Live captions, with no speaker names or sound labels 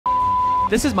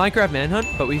This is Minecraft Manhunt,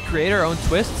 but we create our own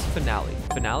twists. Finale.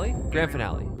 Finale? Grand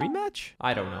finale. Rematch?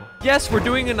 I don't know. Yes, we're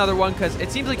doing another one because it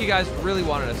seems like you guys really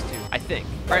wanted us to, I think.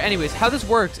 All right, anyways, how this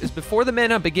works is before the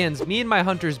Manhunt begins, me and my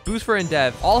hunters, Boostfer and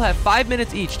Dev, all have 5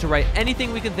 minutes each to write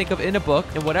anything we can think of in a book,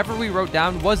 and whatever we wrote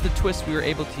down was the twist we were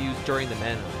able to use during the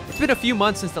Manhunt. It's been a few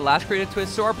months since the last created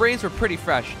twist, so our brains were pretty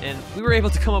fresh, and we were able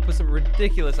to come up with some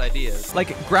ridiculous ideas,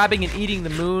 like grabbing and eating the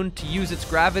moon to use its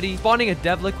gravity, spawning a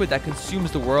dev liquid that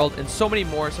consumes the world, and so many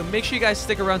more. So make sure you guys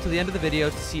stick around to the end of the video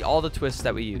to see all the twists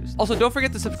that we used. Also, don't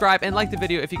forget to subscribe and like the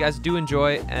video if you guys do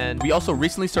enjoy. And we also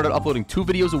recently started uploading 2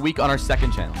 videos a week on our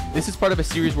second channel. This is part of a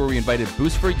series where we invited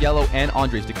Boostfer, Yellow, and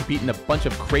Andres to compete in a bunch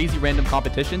of crazy random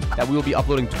competitions that we will be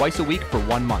uploading twice a week for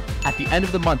 1 month. At the end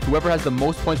of the month, whoever has the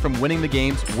most points from winning the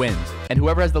games wins, and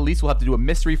whoever has the least will have to do a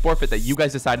mystery forfeit that you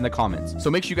guys decide in the comments. So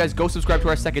make sure you guys go subscribe to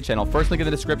our second channel. First link in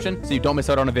the description so you don't miss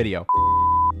out on a video.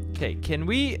 Okay, can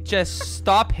we just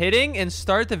stop hitting and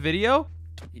start the video?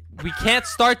 We can't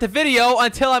start the video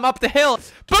until I'm up the hill.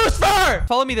 Boostfer!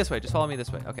 Follow me this way. Just follow me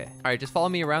this way. Okay. All right, just follow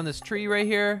me around this tree right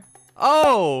here.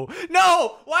 Oh,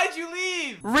 no! Why'd you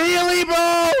leave? Really,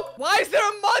 bro? Why is there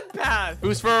a mud path?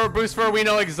 Boostfer, we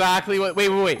know exactly what... Wait.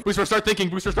 Boostfer, start thinking.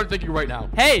 Boostfer, start thinking right now.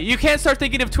 Hey, you can't start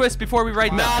thinking of twists before we write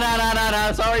them.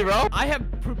 Nah. Sorry, bro. I have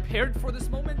prepared for this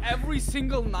moment every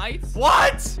single night.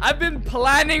 What? I've been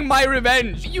planning my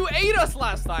revenge. You ate us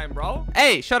last time, bro.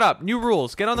 Hey, shut up. New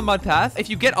rules. Get on the mud path. If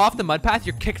you get off the mud path,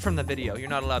 you're kicked from the video. You're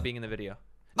not allowed being in the video.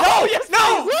 Oh, yes,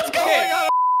 no! What's going on?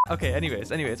 Okay,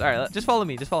 anyways, all right, just follow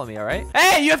me, all right?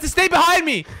 Hey, you have to stay behind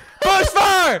me!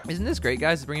 Boostfer! Isn't this great,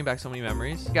 guys? It's bringing back so many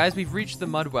memories. Guys, we've reached the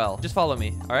mud well. Just follow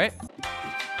me, all right?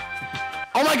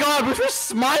 Oh my god, Boostfer's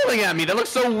smiling at me. That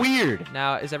looks so weird.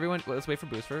 Now, is everyone... Let's wait for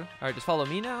Boostfer. All right, just follow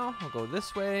me now. I'll go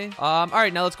this way. All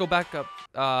right, now let's go back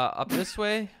up this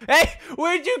way. Hey,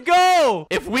 where'd you go?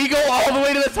 If we go all the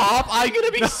way to the top, I'm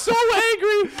gonna be so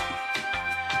angry.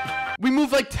 We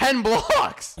moved like 10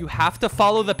 blocks. You have to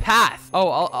follow the path. Oh,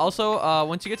 also,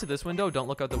 once you get to this window, don't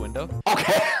look out the window.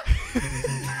 Okay.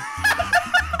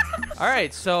 All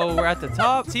right, so we're at the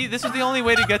top. See, this is the only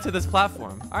way to get to this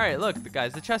platform. All right, look,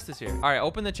 guys, the chest is here. All right,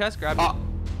 open the chest, grab it.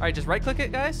 All right, just right click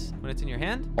it, guys, when it's in your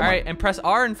hand. All right, and press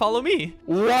R and follow me.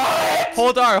 What?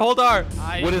 Hold R.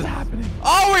 What is happening?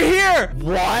 Oh, we're here.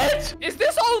 What? Is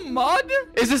this all mud?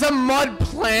 Is this a mud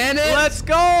planet? Let's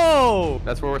go.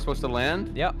 That's where we're supposed to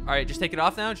land? Yep. All right, just take it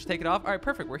off now. Just take it off. All right,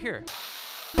 perfect. We're here.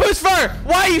 Boostfer,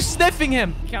 why are you sniffing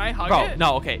him? Can I hug Bro, it?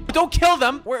 no, okay. Don't kill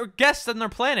them. We're guests on their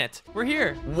planet. We're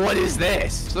here. What is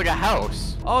this? It's like a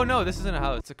house. Oh, no, this isn't a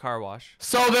house. It's a car wash.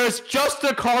 So there's just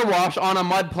a car wash on a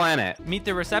mud planet. Meet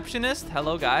the receptionist.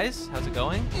 Hello, guys. How's it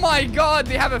going? My god,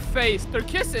 they have a face. They're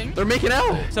kissing. They're making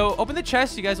out. So open the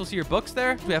chest. You guys will see your books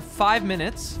there. We have 5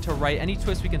 minutes to write any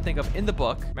twist we can think of in the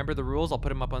book. Remember the rules. I'll put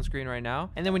them up on screen right now.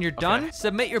 And then when you're done,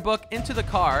 submit your book into the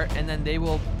car, and then they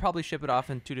will probably ship it off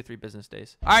in 2 to 3 business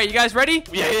days. All right, you guys ready?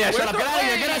 Yeah, shut up. Get out of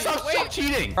here. Get out. Stop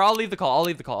cheating. Or I'll leave the call.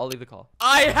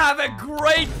 I have a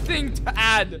great thing to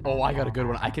add. Oh, I got a good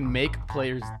one. I can make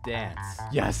players dance.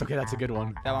 Yes, okay, that's a good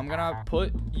one. Now I'm gonna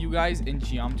put you guys in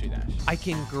Geometry Dash. I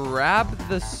can grab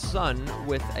the sun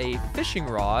with a fishing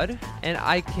rod, and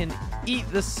I can eat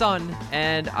the sun,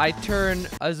 and I turn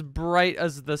as bright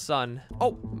as the sun.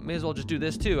 Oh, may as well just do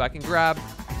this too. I can grab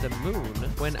the moon.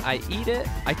 When I eat it,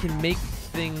 I can make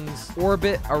things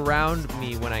orbit around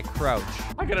me when I crouch.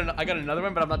 I got another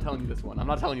one, but I'm not telling you this one.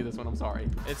 I'm sorry.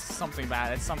 It's something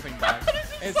bad. It's something bad.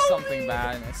 It's something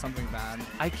bad.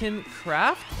 I can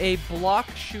craft a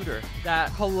block shooter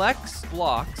that collects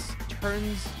blocks,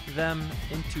 turns them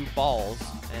into balls,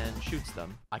 and shoots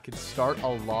them. I could start a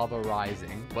lava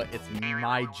rising, but it's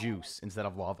my juice instead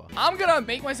of lava. I'm gonna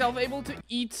make myself able to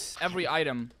eat every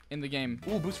item in the game.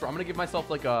 Ooh, Boostfer, I'm gonna give myself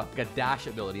like a dash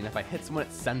ability, and if I hit someone,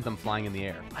 it sends them flying in the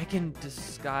air. I can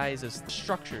disguise as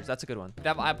structures. That's a good one.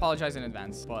 Dev, I apologize in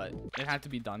advance, but it had to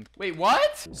be done. Wait,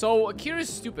 what? So Kira's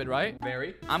stupid, right?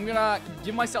 Very. I'm gonna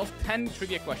give myself 10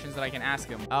 trivia questions that I can ask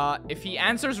him. If he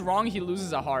answers wrong, he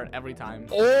loses a heart every time.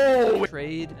 Oh!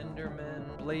 Trade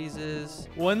Enderman, blazes,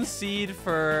 1 seed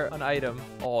for an item.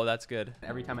 Oh, that's good.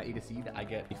 Every time I eat a seed, I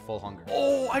get a full hunger.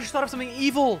 Oh, I just thought of something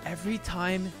evil. Every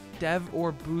time Dev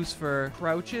or Boostfer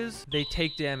crouches, they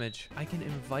take damage. I can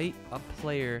invite a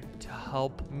player to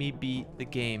help me beat the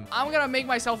game. I'm gonna make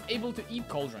myself able to eat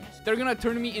cauldrons. They're gonna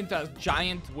turn me into a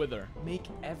giant wither. Make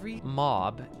every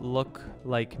mob look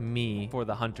like me for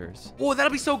the hunters. Oh,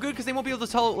 that'll be so good because they won't be able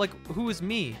to tell like who is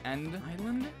me. End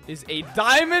Island is a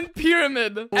diamond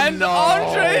pyramid. Oh, and no.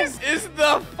 Andres is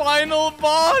the final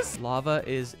boss. Lava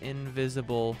is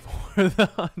invisible for for the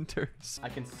hunters. I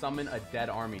can summon a dead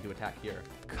army to attack here.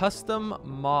 Custom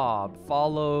mob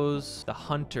follows the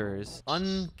hunters.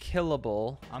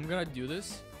 Unkillable. I'm gonna do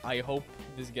this. I hope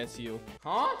this gets you.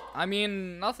 Huh? I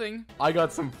mean, nothing. I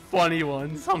got some funny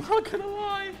ones. I'm not gonna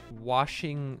lie.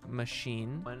 Washing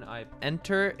machine. When I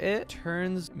enter it,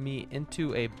 turns me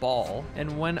into a ball.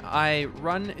 And when I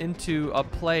run into a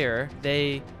player,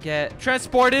 they get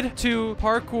transported to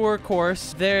parkour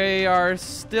course. They are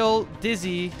still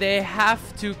dizzy. They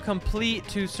have to complete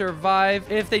to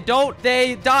survive. If they don't,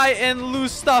 they die and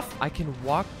lose stuff. I can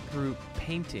walk through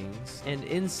paintings, and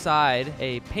inside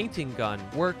a painting gun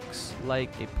works like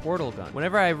a portal gun.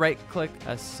 Whenever I right click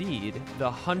a seed, the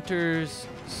hunter's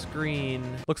screen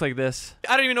looks like this.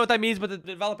 I don't even know what that means, but the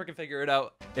developer can figure it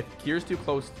out. If Kier's too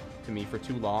close to me for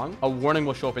too long, a warning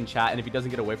will show up in chat, and if he doesn't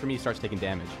get away from me, he starts taking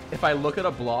damage. If I look at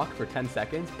a block for 10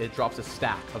 seconds, it drops a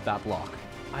stack of that block.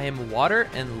 I am water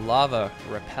and lava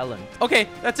repellent. Okay,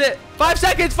 that's it. 5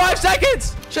 seconds, 5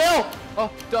 seconds. Chill. Oh,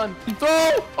 done. Throw.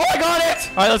 Oh, I got it.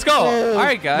 All right, let's go. Oh, all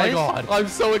right, guys. My God. I'm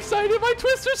so excited. My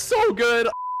twists are so good.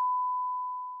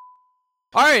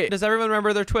 All right. Does everyone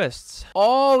remember their twists?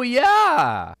 Oh,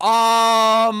 yeah.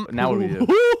 Now what do we do?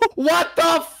 What the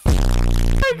f?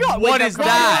 my God. What is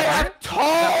that?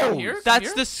 From here? From That's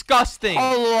here? disgusting.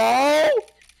 Hello?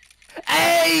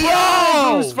 Hey, Bro,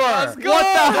 yo, Boosfer. let's go. What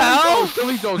the hell?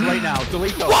 Delete those right now.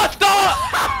 Delete those. What the?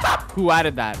 Who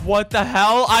added that? What the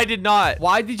hell? I did not.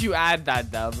 Why did you add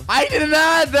that, Deb? I didn't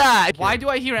add that. Why do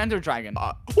I hear Ender Dragon?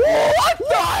 What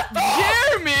the?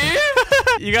 Jeremy!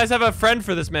 You guys have a friend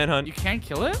for this manhunt. You can't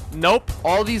kill it? Nope.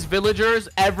 All these villagers,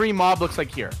 every mob looks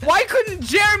like here. Why couldn't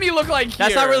Jeremy look like here?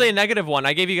 That's not really a negative one.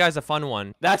 I gave you guys a fun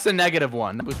one. That's a negative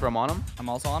one. Boosfer, I'm on him. I'm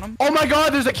also on him. Oh my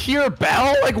God, there's a Kier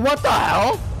bell. Like, what the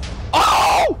hell?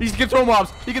 Oh! He can throw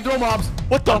mobs. He can throw mobs.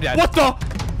 What the? I'm dead. What the?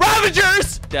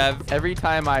 Ravagers! Dev. Every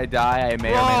time I die, I may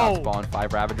or may not spawn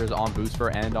 5 Ravagers on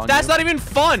Boosfer and on That's you. not even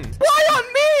fun. Why on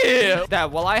me?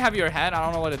 Deb, well, I have your head. I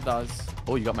don't know what it does.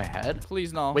 Oh, you got my head?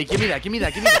 Please, no. Wait, give me that. Give me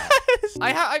that. Give me that.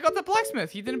 I got the blacksmith.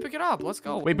 He didn't pick it up. Let's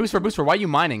go. Wait, Boosfer, why are you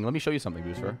mining? Let me show you something,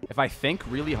 Boosfer. If I think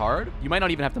really hard, you might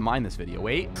not even have to mine this video.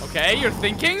 Wait. Okay, you're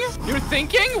thinking? You're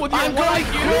thinking? With your I'm one going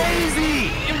IQ? crazy!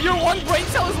 If your one brain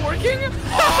cell is working?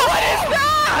 What is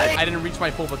that? I didn't reach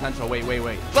my full potential. Wait.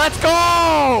 Let's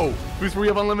go! Boosfer, we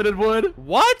have unlimited wood.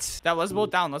 What? Deb, let's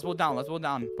vote down. Let's vote down. Let's vote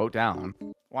down. Vote down.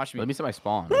 Watch me. Let me set my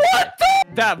spawn. What the?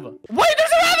 Deb. Wait,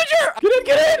 there's a Ravager!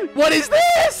 Get in! What is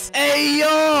this? Hey,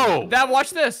 yo! Deb, watch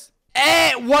this.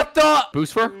 Hey, what the?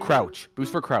 Boosfer, crouch.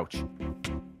 Boosfer, crouch.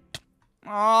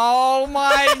 Oh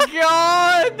my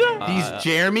God. These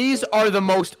Jeremys are the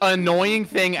most annoying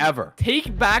thing ever.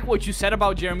 Take back what you said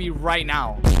about Jeremy right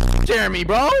now. Jeremy,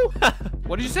 bro.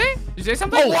 What did you say? Did you say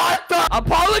something? Oh, what the?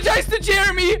 Apologize to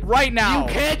Jeremy right now.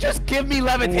 You can't just give me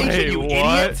levitation, Wait, you what?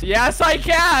 idiot. Yes, I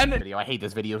can. Video. I hate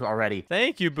this video already.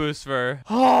 Thank you, Boosfer.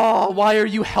 Oh, why are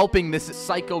you helping this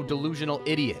psycho delusional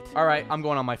idiot? All right, I'm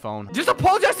going on my phone. Just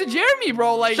apologize to Jeremy,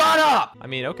 bro. Like, Shut up! I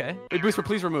mean, okay. Wait, Boosfer,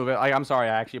 please remove it. I'm sorry.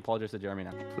 I actually apologize to Jeremy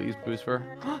now. Please, Boosfer.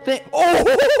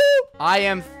 Oh! I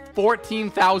am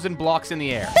 14,000 blocks in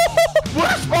the air. We're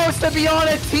supposed to be on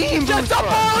a team, Just Boosfer.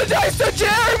 apologize to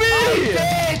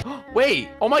Jeremy. Wait.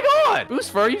 Oh my God.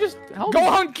 Boosfer, you just helped Go me.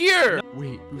 hunt gear.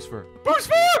 Wait, Boosfer.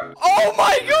 Boosfer. Oh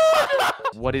my God.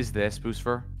 What is this,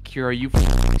 Boosfer? Kira, are you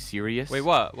serious? Wait,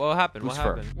 what? What happened? What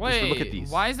Boosfer. happened? Wait, look at these.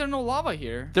 why is there no lava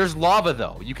here? There's lava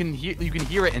though. You can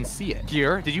hear it and see it.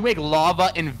 Here, did you make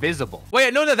lava invisible?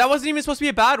 Wait, no, that wasn't even supposed to be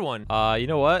a bad one. You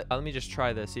know what? Let me just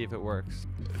try this, see if it works.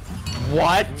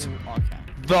 What Okay.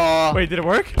 the Wait, did it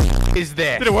work? is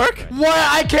this? Did it work? What?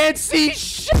 I can't see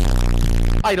shit.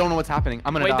 I don't know what's happening.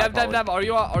 I'm gonna Wait, die. Deb, are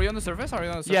you on the surface? Are you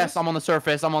on the surface? Yes, I'm on the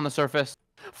surface. I'm on the surface.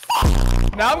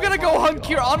 Now I'm gonna go hunt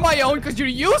gear on my own because you're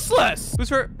useless.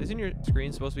 Boosfer, isn't your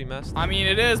screen supposed to be messed? I mean,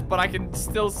 it is, but I can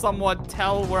still somewhat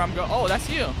tell where I'm going. Oh, that's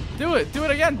you. Do it. Do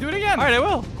it again. Do it again. All right, I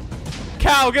will.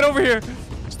 Cow, get over here.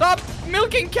 Stop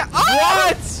milking cow. Ah!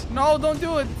 What? No, don't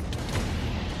do it.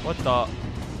 What the?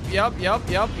 Yup.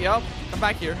 Come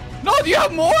back here. No, do you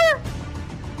have more?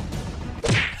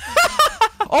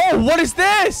 Oh, what is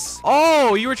this?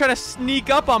 Oh, you were trying to sneak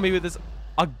up on me with this.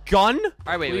 A gun? All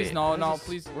right, wait. Please, no, How no, does this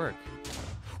please. work.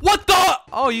 What the?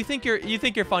 Oh, you think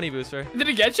you're funny, Booster. Did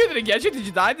it get you? Did it get you? Did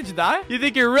you die? Did you die? You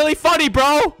think you're really funny,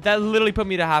 bro? That literally put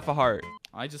me to half a heart.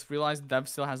 I just realized Deb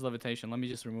still has levitation. Let me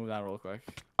just remove that real quick.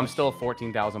 I'm still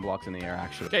 14,000 blocks in the air,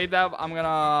 actually. Okay, Deb, I'm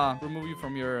gonna remove you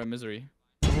from your misery.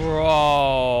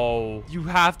 Bro, you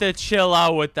have to chill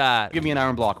out with that. Give me an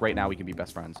iron block right now. We can be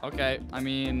best friends. Okay, I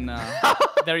mean,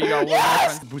 there you go. We're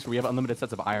Yes! friends. Booster, we have unlimited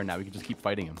sets of iron now. We can just keep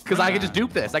fighting him. Because I can just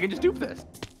dupe this. I can just dupe this.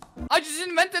 I just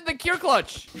invented the cure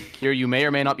clutch. Here, you may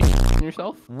or may not be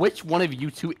yourself. Which one of you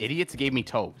two idiots gave me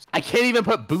toes? I can't even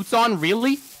put boots on,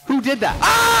 really? Who did that?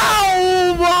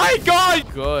 Oh my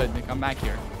god! Good. Come back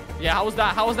here. Yeah, how was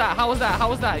that? How was that? How was that? How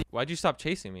was that? Why'd you stop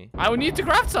chasing me? I would need to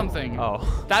craft something.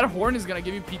 Oh. That horn is gonna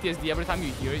give you PTSD every time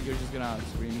you hear it. You're just gonna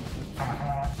scream.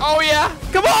 Oh yeah.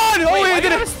 Come on! Oh, Wait, wait, why I did do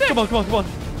you have it! a stick? Come on, come on, come on.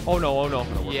 Oh no, oh no.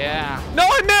 Yeah. No,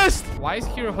 I missed! Why is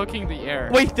Kira hooking the air?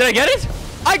 Wait, did I get it?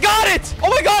 I got it! Oh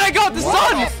my god, I got the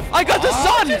sun! I got the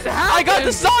sun! just I got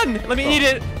the sun! Let me eat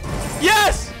it.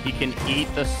 Yes! He can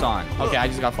eat the sun. Okay, I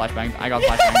just got flashbanged. I got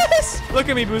flashbanged. Yes! Look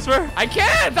at me, Booster. I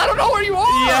can't. I don't know where you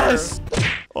are. Yes!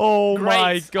 Oh Great.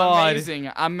 my god. Amazing.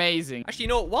 Amazing. Actually, you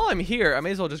know what? While I'm here, I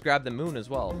may as well just grab the moon as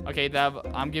well. Okay, Dev,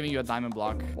 I'm giving you a diamond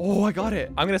block. Oh, I got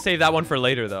it. I'm gonna save that one for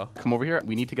later, though. Come over here.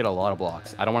 We need to get a lot of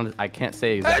blocks. I don't want to. I can't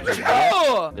say exactly.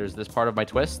 Oh! There's this part of my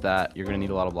twist that you're gonna need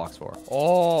a lot of blocks for.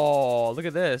 Oh, look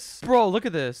at this. Bro, look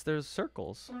at this. There's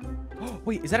circles.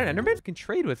 Wait, is that an Enderman? I can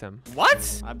trade with him.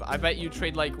 What? I bet you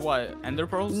trade like what? Ender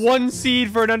pearls? 1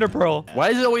 seed for an Ender Pearl.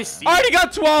 Why is it always seed? I already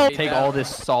got 12. Take all this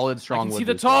solid, I strong can wood. see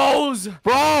the Booster. toes.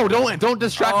 Bro, don't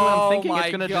distract me when Oh I'm thinking. my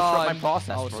It's gonna God. disrupt my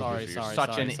process. Oh, bro. sorry, You're sorry, such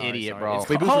sorry, an sorry, idiot, sorry. bro. It's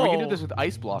Wait, Booster, we can do cold. this with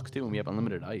ice blocks too, and we have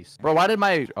unlimited ice. Bro, why did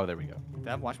my? Oh, there we go.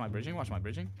 Dev, watch my bridging. Watch my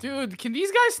bridging. Dude, can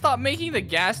these guys stop making the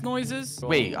gas noises?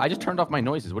 Wait, I just turned off my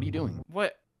noises. What are you doing?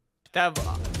 What? Dev.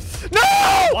 No!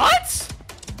 What?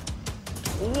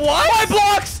 What? My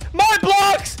blocks! My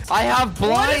blocks! I have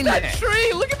What is that blindness.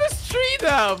 tree? Look at this tree,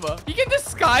 Dev. He can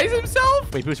disguise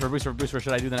himself? Wait, Booster,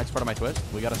 should I do the next part of my twist?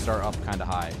 We gotta start up kind of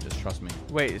high. Just trust me.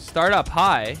 Wait, start up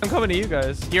high. I'm coming to you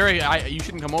guys. Here, you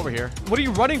shouldn't come over here. What are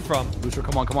you running from? Booster,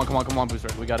 come on, Booster.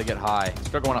 We gotta get high.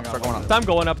 Start going up, start going up. I'm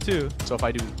going up too. So if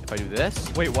I do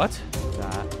this, Wait, what?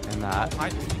 that, and that. I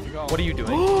need to go. What are you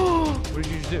doing? What did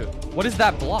you just do? What is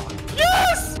that block?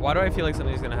 Yes! Why do I feel like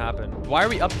something's gonna happen? Why are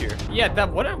we up here? Yeah,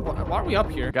 Dev, why are we up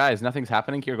here? Guys, nothing's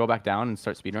happening here. Go back down and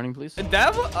start speedrunning, please.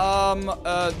 Dev,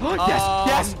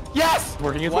 Yes!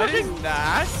 Working, it's What working. is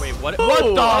that? Wait, what? Ooh. What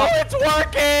the? Oh, it's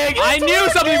working! I knew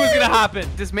something was gonna happen.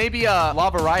 This may be a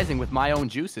lava rising with my own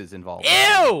juices involved.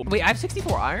 Ew! Wait, I have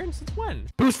 64 iron? Since when?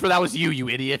 Booster, that was you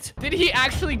idiot. Did he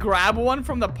actually grab one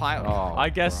from the pile? Oh, I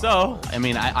guess so. I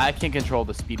mean, I can't control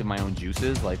the speed of my own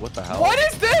juices. Like, what the hell? What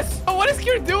is this? Oh, what is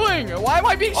Kira doing? Why am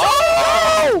I being shot?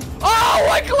 Oh! Oh,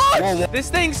 my clutch! Whoa, whoa. This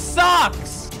thing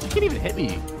sucks. You can't even hit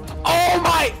me. Oh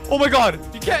my! Oh my god.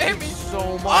 You can't hit me. So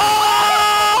much.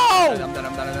 Oh! I'm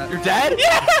dead. You're dead?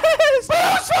 Yes!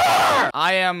 Booster!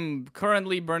 I am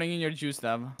currently burning in your juice,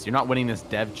 Dev. So you're not winning this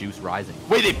Dev juice rising.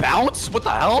 Wait, they bounce? What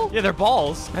the hell? Yeah, they're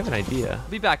balls. I have an idea.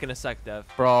 Be back in a sec, Dev.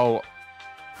 Bro.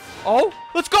 Oh,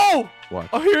 let's go. What?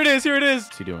 Oh, here it is. Here it is.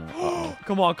 What's he doing? Uh-oh.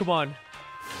 Come on, come on.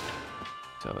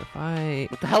 So if I...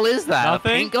 What the hell is that?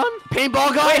 Nothing? A paint gun?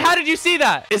 Paintball gun? Wait, how did you see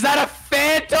that? Is that a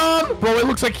phantom? Bro, it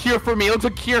looks like Kier for me. It looks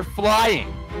like Kier flying.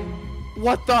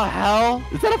 What the hell?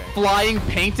 Is that a flying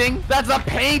painting? That's a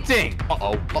painting.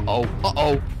 Uh-oh.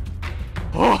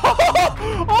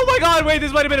 Oh my god, wait,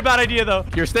 this might have been a bad idea though.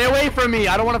 Kier, stay away from me.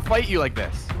 I don't want to fight you like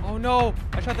this. Oh no,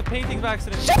 I shot the painting by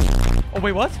accident. Oh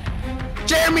wait, what?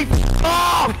 Jeremy,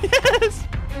 off! Yes!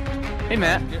 Hey,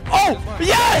 Matt. Oh,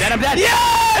 yes! Dead, I'm dead.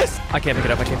 Yes! I can't pick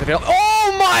it up, I can't pick it up.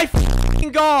 Oh my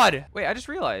f***ing god! Wait, I just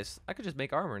realized I could just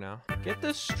make armor now. Get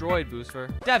destroyed, Booster.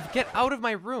 Dev, get out of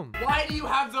my room. Why do you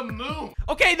have the moon?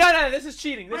 Okay, no, this is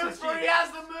cheating. This is cheating.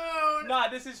 has the moon. Nah,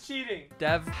 this is cheating.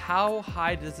 Dev, how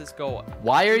high does this go?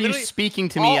 Why are you Literally, speaking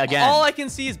to me again? All I can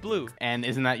see is blue. And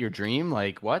isn't that your dream?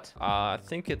 Like, what? I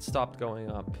think it stopped going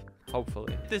up.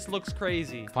 Hopefully. This looks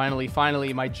crazy.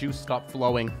 Finally, my juice stopped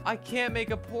flowing. I can't make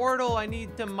a portal. I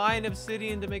need to mine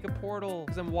obsidian to make a portal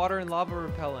because I'm water and lava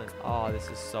repellent. Oh, this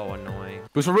is so annoying.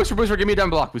 Booster, give me a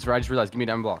diamond block. Booster, I just realized, give me a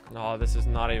diamond block. No, this is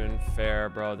not even fair,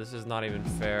 bro. This is not even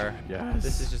fair. Yes.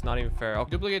 This is just not even fair.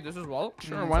 Okay. Duplicate this as well?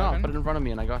 Sure, why not? Put it in front of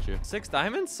me and I got you. 6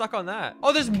 diamonds? Suck on that.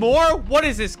 Oh, there's more? What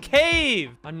is this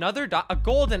cave? Another a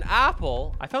golden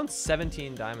apple? I found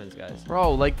 17 diamonds, guys.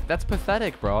 Bro, like, that's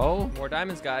pathetic, bro. More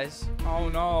diamonds, guys. Oh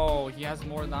no, he has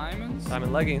more diamonds?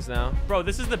 Diamond leggings now. Bro,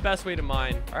 this is the best way to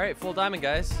mine. All right, full diamond,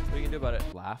 guys. What are you gonna do about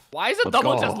it? Laugh. Why does a Let's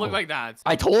double go. just look like that?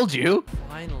 I told you.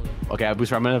 Finally. Okay,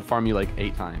 Booster, I'm gonna farm you like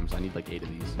 8 times. I need like 8 of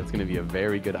these. That's gonna be a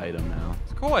very good item now.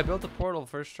 It's cool. I built a portal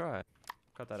first try.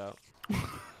 Cut that out.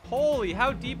 Holy,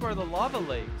 how deep are the lava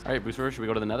lakes? All right, Booster, should we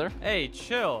go to the nether? Hey,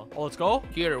 chill. Oh, let's go.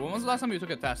 Here, when was the last time you took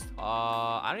a test?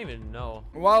 I don't even know.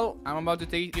 Well, I'm about to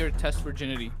take your test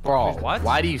virginity. Bro, What?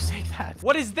 Why do you say that?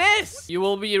 What is this? You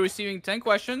will be receiving 10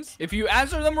 questions. If you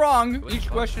answer them wrong, each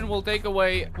question will take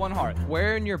away 1 heart.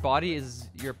 Where in your body is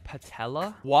your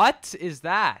patella? What is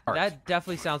that? Heart. That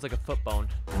definitely sounds like a foot bone.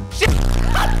 Shit!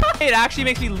 It actually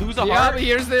makes me lose a Yeah, heart. but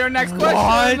here's their next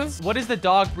question. What is the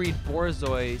dog breed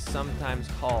Borzoi sometimes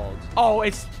called? Oh,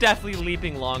 it's definitely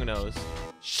Leaping Longnose.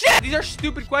 Shit! These are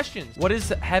stupid questions. What is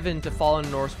heaven to fallen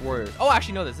Norse warriors? Oh,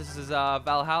 actually, no, this is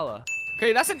Valhalla.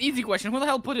 Okay, that's an easy question. Who the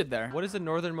hell put it there? What is the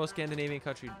northernmost Scandinavian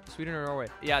country? Sweden or Norway?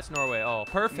 Yeah, it's Norway. Oh,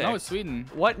 perfect. No, it's Sweden.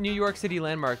 What New York City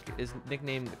landmark is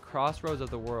nicknamed the Crossroads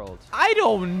of the World? I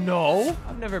don't know.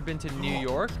 I've never been to New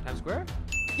York. Times Square?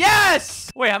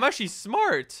 Yes! Wait, I'm actually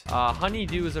smart.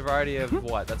 Honeydew is a variety of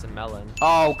what? That's a melon.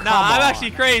 Oh, come on. I'm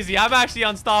actually crazy. I'm actually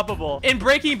unstoppable. In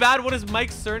Breaking Bad, what is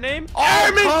Mike's surname?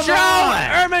 Oh,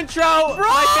 Ermintrout! Bro!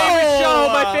 My favorite show.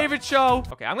 My favorite show.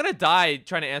 Okay, I'm gonna die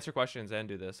trying to answer questions and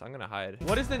do this. I'm gonna hide.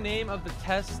 What is the name of the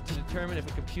test to determine if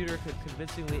a computer could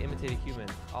convincingly imitate a human?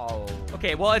 Oh.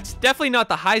 Okay, well, it's definitely not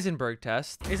the Heisenberg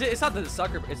test. Is it? It's not the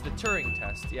Zuckerberg. It's the Turing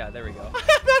test. Yeah, there we go.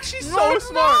 I'm actually so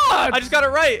smart. I just got it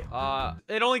right.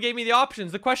 It only gave me the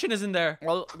options. The question isn't there.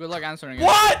 Well, good luck answering it.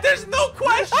 What? There's no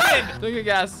question. Take a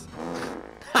guess.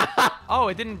 Oh,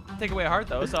 it didn't take away a heart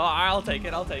though, so I'll take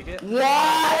it. I'll take it. What?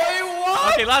 Wait,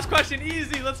 what? Okay, last question.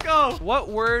 Easy. Let's go. What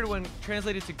word, when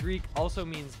translated to Greek, also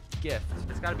means gift?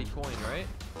 It's got to be coin, right?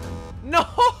 No!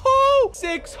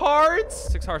 6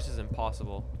 hearts? 6 hearts is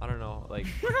impossible. I don't know. Like,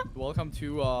 Welcome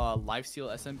to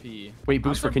Lifesteal SMP. Wait,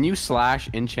 Booster, can you slash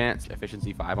enchant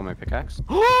efficiency 5 on my pickaxe?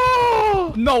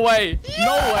 No way. Yes!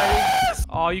 No way.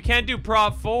 Oh, you can't do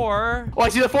prop 4. Oh, I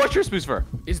see the fortress, Booster.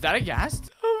 Is that a ghast?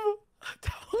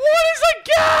 What is a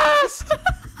ghast?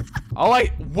 Oh,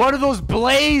 like, what are those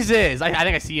blazes? I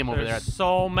think I see him over there. There's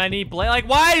so many like,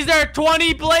 why is there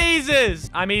 20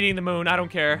 blazes? I'm eating the moon. I don't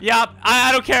care. Yep.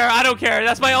 I don't care. I don't care.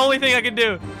 That's my only thing I can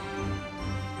do.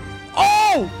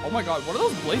 Oh! Oh my god, what are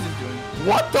those blazes doing?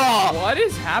 What the? What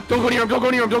is happening? Don't go near him. Don't go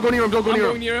near him. Don't go near him. Don't go I'm near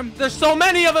going him. near him. There's so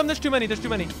many of them. There's too many. There's too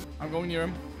many. I'm going near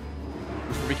him.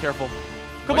 Booster, be careful.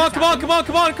 Come on, come on, come on,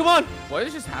 come on, come on. What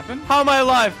just happened? How am I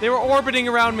alive? They were orbiting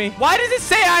around me. Why does it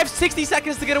say I have 60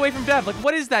 seconds to get away from death? Like,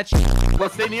 what is that shit? Well,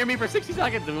 stay near me for 60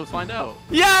 seconds and we'll find out.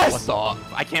 Yes! What's up?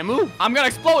 I can't move. I'm gonna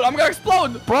explode. I'm gonna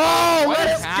explode. Bro, What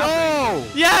let's is happening? go.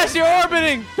 Yes, you're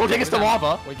orbiting. Don't take us to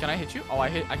lava. Wait, can I hit you? Oh, I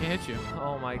can hit you.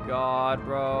 Oh my god,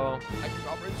 bro. I can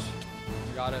coverage.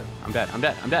 You got it. I'm dead. I'm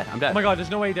dead. I'm dead. I'm dead. Oh my god,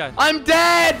 there's no way he died. I'm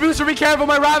dead. Booster, be careful.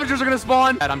 My Ravagers are going to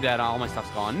spawn. I'm dead. All my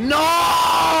stuff's gone.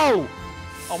 No!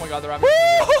 Oh my god, the rabbit.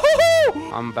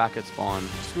 I'm back at spawn.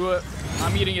 Screw it.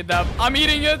 I'm eating it, Dev. I'm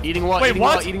eating it. Eating what? Wait, Eating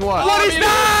what? Eating what? What I'm is eating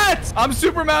that? I'm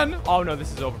Superman. Oh no,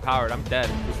 this is overpowered. I'm dead.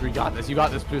 Booster, you got this. You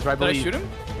got this, Booster. I Did I believe. shoot him?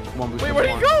 Come on, Booster. Wait, where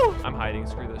did he go? I'm hiding.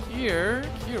 Screw this. Here,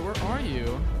 where are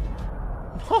you?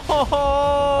 Oh.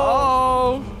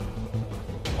 Oh.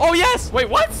 Oh yes. Wait,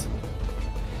 what?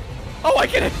 Oh, I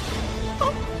get it.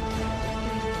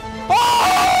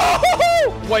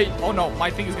 Oh! Wait. Oh no, my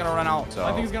thing is gonna run out. So-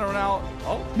 My thing's gonna run out.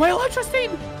 Oh, my Elytra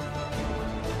stain.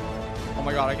 Oh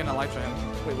my god, I can Elytra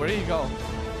him. Wait, where did he go?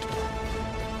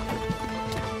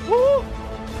 Woo!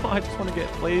 Oh, I just want to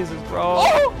get blazes, bro.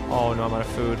 Oh no, I'm out of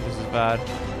food. This is bad.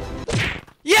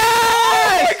 Yes!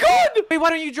 Oh my god! Wait, why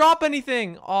don't you drop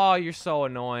anything? Oh, you're so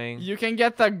annoying. You can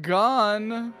get the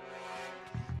gun.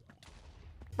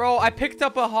 Bro, I picked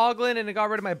up a Hoglin and it got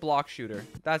rid of my block shooter.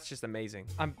 That's just amazing.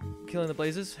 I'm killing the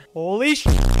blazes. Holy sh!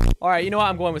 All right, you know what?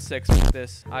 I'm going with 6. F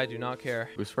this. I do not care.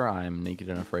 Booster, I'm naked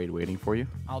and afraid waiting for you.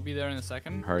 I'll be there in a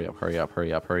second. Hurry up, hurry up,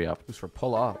 hurry up, hurry up. Booster,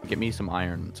 pull up. Get me some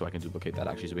iron so I can duplicate that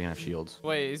actually so we can have shields.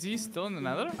 Wait, is he still in the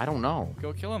nether? I don't know.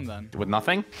 Go kill him then. With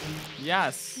nothing?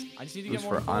 Yes. I just need to get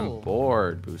more Booster, I'm coal.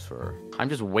 bored, Booster. I'm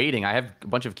just waiting. I have a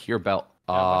bunch of cure belt.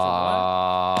 a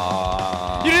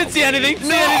bunch You didn't see anything.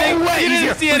 No way! You He's didn't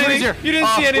here. see Booster, anything. he's here. You didn't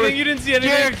see anything. Booster. You didn't see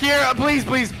anything. Kira, please,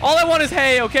 please. All I want is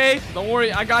hay, okay? Don't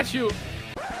worry, I got you.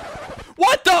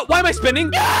 What the? Why am I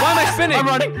spinning? Why am I spinning? I'm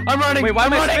running. I'm running. Wait, why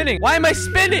am I'm I running. spinning? Why am I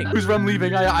spinning? Booster, I'm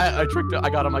leaving. I tricked him. I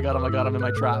got him. I got him. I got him in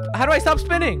my trap. How do I stop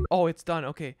spinning? Oh, it's done.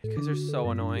 Okay. You guys are so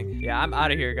annoying. Yeah, I'm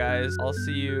out of here, guys. I'll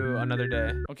see you another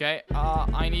day. Okay,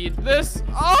 I need this.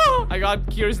 Oh, I got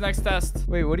Kira's next test.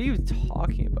 Wait, what are you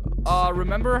talking about?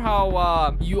 Remember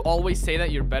how you always say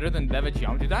that you're better than Dev at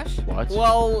Geometry Dash? What?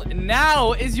 Well,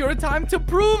 now is your time to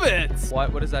prove it.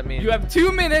 What? What does that mean? You have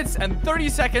 2 minutes and 30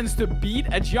 seconds to beat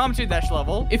a Geometry Dash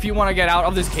level if you want to get out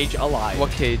of this cage alive.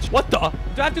 What cage? What the?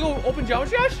 Do I have to go open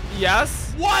Geometry Dash?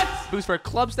 Yes. What? Boost for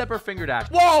club step or finger dash.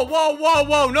 Whoa, whoa, whoa,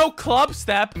 whoa. No club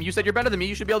step. You said you're better than me.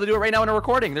 You should be able to do it right now in a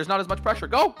recording. There's not as much pressure.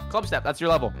 Go. Club step. That's your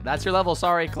level. That's your level.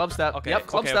 Sorry. Club step. Okay. Yep.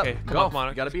 Club okay, step. okay. Go. Come on.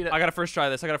 You gotta beat it. I gotta first try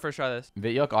this.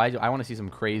 Vityuk, I want to see some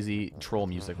crazy troll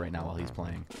music right now while he's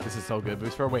playing. This is so good.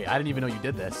 Boost for wait. I didn't even know you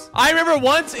did this. I remember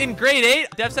once in grade 8,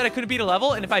 Dev said I couldn't beat a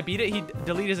level, and if I beat it, he'd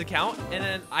delete his account, and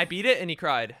then I beat it, and he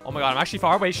cried. Oh my god, I'm actually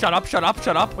far. Wait, shut up.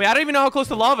 Wait, I don't even know how close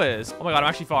the lava is. Oh my god, I'm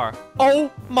actually far.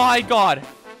 Oh my god.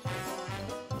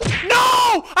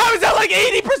 No! I was at like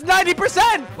 80%,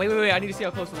 90%! Wait, I need to see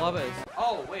how close the lava is.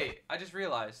 Oh, wait, I just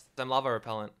realized I'm lava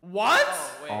repellent. What?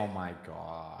 Oh my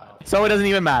god. So it doesn't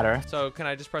even matter. So can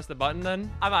I just press the button then?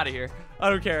 I'm out of here. I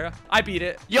don't care. I beat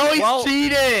it. Yo, he's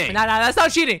cheating! Nah, that's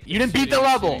not cheating. You didn't beat the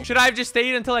level. Should I have just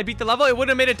stayed until I beat the level? It wouldn't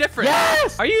have made a difference.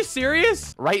 Yes! Are you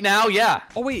serious? Right now, yeah.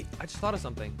 Oh, wait. I just thought of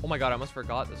something. Oh, my God. I almost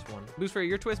forgot this one. Booster,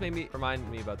 your twist made me remind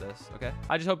me about this, okay?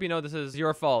 I just hope you know this is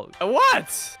your fault.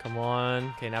 What? Come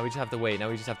on. Okay, now we just have to wait.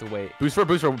 Boost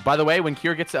for. By the way, when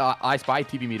Kier gets I Spy,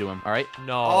 TP me to him, all right?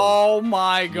 No. Oh,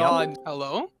 my God.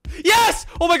 Hello? Yes!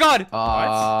 Oh, my God.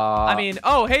 I mean,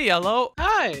 oh, hey, Yellow.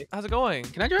 Hi. How's it going?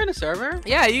 Can I join a server?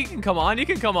 Yeah, you can come on.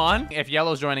 If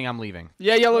Yellow's joining, I'm leaving.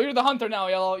 Yeah, Yellow, you're the hunter now,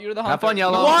 Yellow. You're the hunter. Have fun,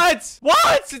 Yellow. What?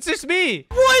 It's just me.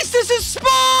 What is this a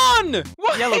spawn?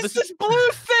 What Yellow, is this blue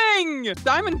thing?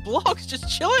 Diamond blocks just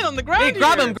chilling on the ground. Hey,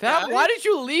 grab here. him. Dad, why did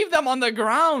you leave them on the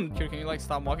ground? Can you, like,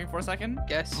 stop walking for a second?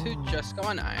 Guess who just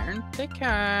got an iron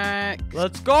pickaxe?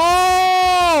 Let's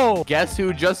go. Guess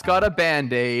who just got a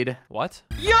band-aid? What?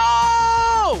 Yo!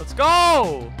 Let's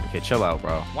go. Okay, chill out,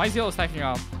 bro. Why is Yellow stacking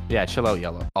up? Yeah, chill out,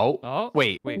 Yellow. Oh,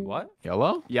 wait. Wait, what?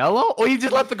 Yellow? Oh, he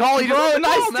just left the call. He just Bro, left the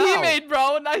nice call now. teammate,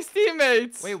 bro. Nice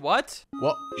teammates. Wait, what?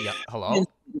 What? Yeah, hello?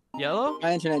 Yellow?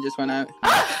 My internet just went out.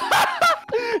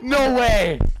 No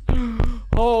way.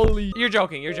 Holy. You're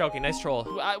joking. Nice troll.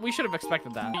 We should have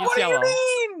expected that. What do you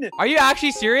mean? Are you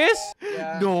actually serious?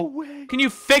 Yeah. No way. Can you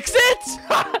fix it?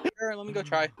 Sure, let me go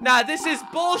try. Nah, this is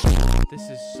bullshit. This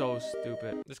is so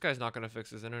stupid. This guy's not gonna fix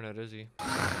his internet, is he?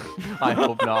 I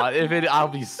hope not. If it, I'll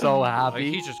be so Like,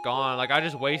 happy. he's just gone. Like, I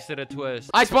just wasted a twist.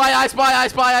 I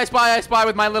spy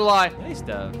with my little eye. Nice,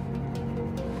 Dev.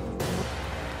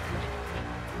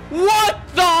 What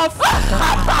the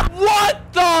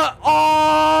What the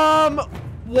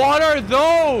what are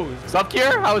those? Sup,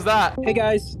 Kier? How was that? Hey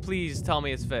guys. Please tell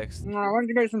me it's fixed. I wanted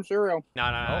to get some cereal.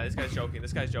 No. This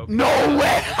guy's joking. No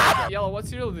way. Yellow, what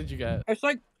cereal did you get? It's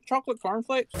like chocolate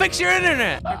cornflakes. Fix your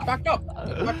internet. It's back up.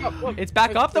 It's back up. Look. It's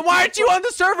back up? Then why aren't you on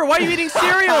the server? Why are you eating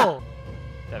cereal?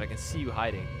 Dev, I can see you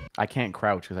hiding. I can't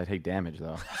crouch because I take damage,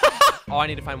 though. Oh, I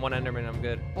need to find one Enderman. I'm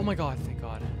good. Oh my god, thank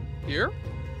god. Here?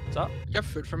 What's up? You have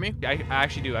food for me? Yeah, I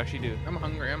actually do. I'm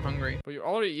hungry. But you're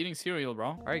already eating cereal, bro.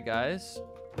 All right, guys.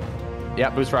 Yeah,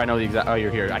 Booster, I know the exact. Oh,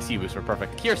 you're here. I see you, Booster.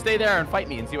 Perfect. Kier, stay there and fight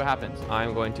me and see what happens.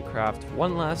 I'm going to craft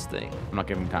one last thing. I'm not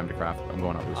giving him time to craft. I'm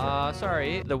going up, Booster.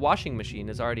 Sorry. The washing machine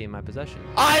is already in my possession.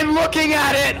 I'm looking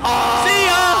at it. Oh!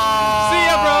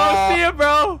 See ya,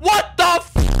 bro. What the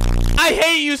I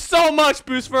hate you so much,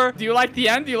 Boostfer. Do you like the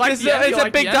end? Do you like It's the end? Do you a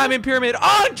like big the end? diamond pyramid.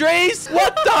 Andres,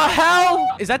 what the hell?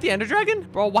 Is that the Ender Dragon?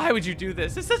 Bro, why would you do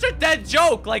this? It's such a dead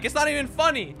joke. Like, it's not even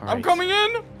funny. All I'm right. coming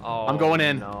in. Oh, I'm going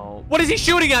in. No. What is he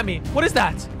shooting at me? What is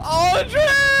that?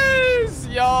 Andres!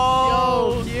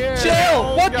 Yo!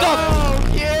 Chill. What the?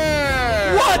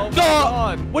 Kier! What Oh my the?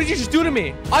 God. What did you just do to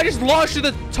me? I just launched to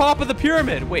the top of the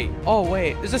pyramid. Wait. Oh,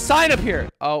 wait. There's a sign up here.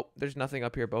 Oh, there's nothing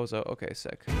up here, bozo. Okay,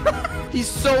 sick. He's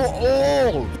so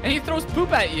old. And he throws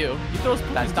poop at you. He throws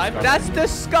poop. He's diving. That's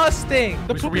disgusting.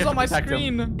 The We poop have is to on my protect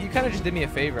him. screen. You kind of just did me a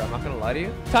favor. I'm not going to lie to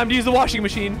you. Time to use the washing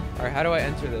machine. All right, how do I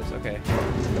enter this? Okay.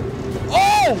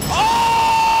 Oh!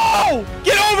 Oh!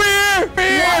 Get over here!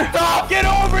 What the? Get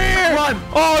over here! Run.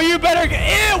 Oh, you better get...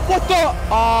 Ew! What the?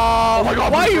 Oh my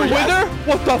God, why are you Booster, with yes. her?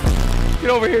 What the? Get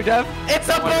over here, Dev. It's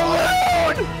a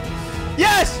balloon.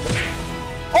 Yes!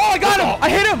 Oh, I got him! I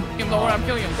hit him! Him lower, I'm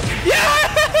killing him.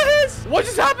 Yes! What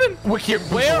just happened?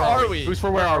 Where are we? Booster,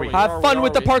 where are we? Have fun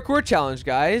with the Where are parkour challenge,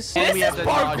 guys. And This we is have to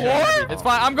dodge parkour? everything. It's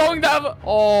fine. I'm going to have...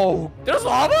 Oh. There's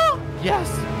lava? Yes.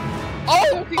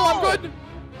 Oh, I'm good.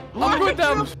 I'm good,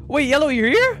 Dev. Wait, Yellow, you're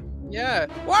here? Yeah.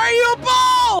 Why are you a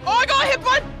ball? Oh, I got hit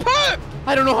by poop.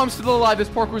 I don't know how I'm still alive. This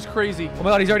parkour's crazy. Oh my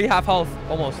god, he's already half health.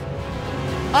 Almost.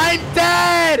 I'm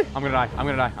dead. I'm gonna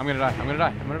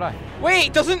die.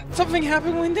 Wait, doesn't something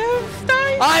happen when Dev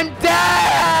dies? I'm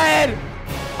dead.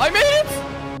 I made it.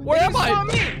 Where am It's not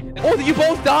I? me. Oh, you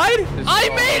both died? I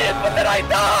made it, but then I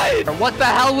died. What the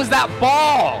hell was that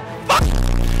ball? Fuck.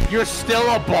 You're still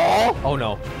a ball? Oh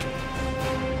no.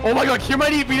 Oh my god, he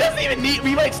doesn't even need,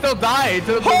 we might still die.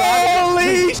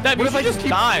 Holy! That What means if I you just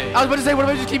keep die? I was about to say, what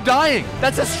if I just keep dying?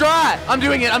 That's a strat. I'm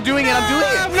doing it. No,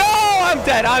 I'm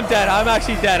dead. I'm dead. I'm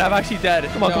actually dead.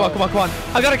 Come on.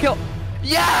 I gotta kill.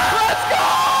 Yeah, let's go.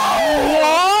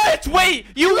 What? Wait,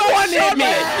 you one hit me.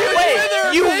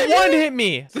 Wait, you one hit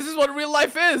me. This is what real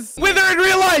life is. Wither in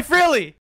real life, really?